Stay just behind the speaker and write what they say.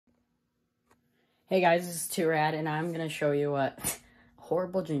Hey guys, this is Too Rad, and I'm gonna show you what a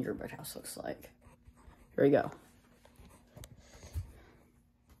horrible gingerbread house looks like. Here we go.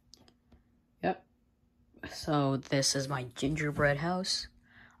 Yep. So this is my gingerbread house.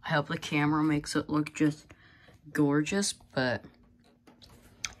 I hope the camera makes it look just gorgeous, but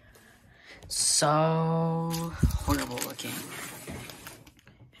so horrible looking.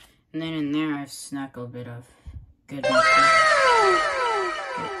 And then in there I've snuck a bit of goodness.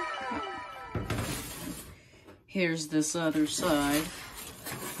 Here's this other side.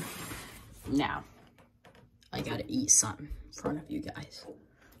 Now, I gotta eat something in front of you guys.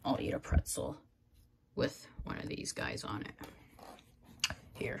 I'll eat a pretzel with one of these guys on it.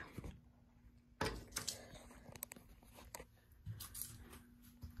 Here.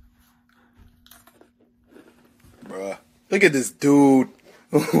 Bruh, look at this dude.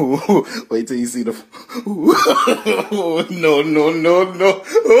 Wait till you see the... No, no, no, no.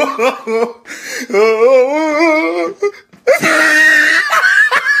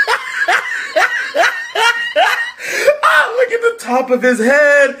 Look at the top of his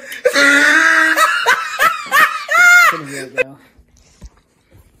head.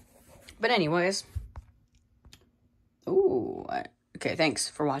 But anyways. Ooh. Okay, thanks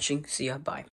for watching. See ya. Bye.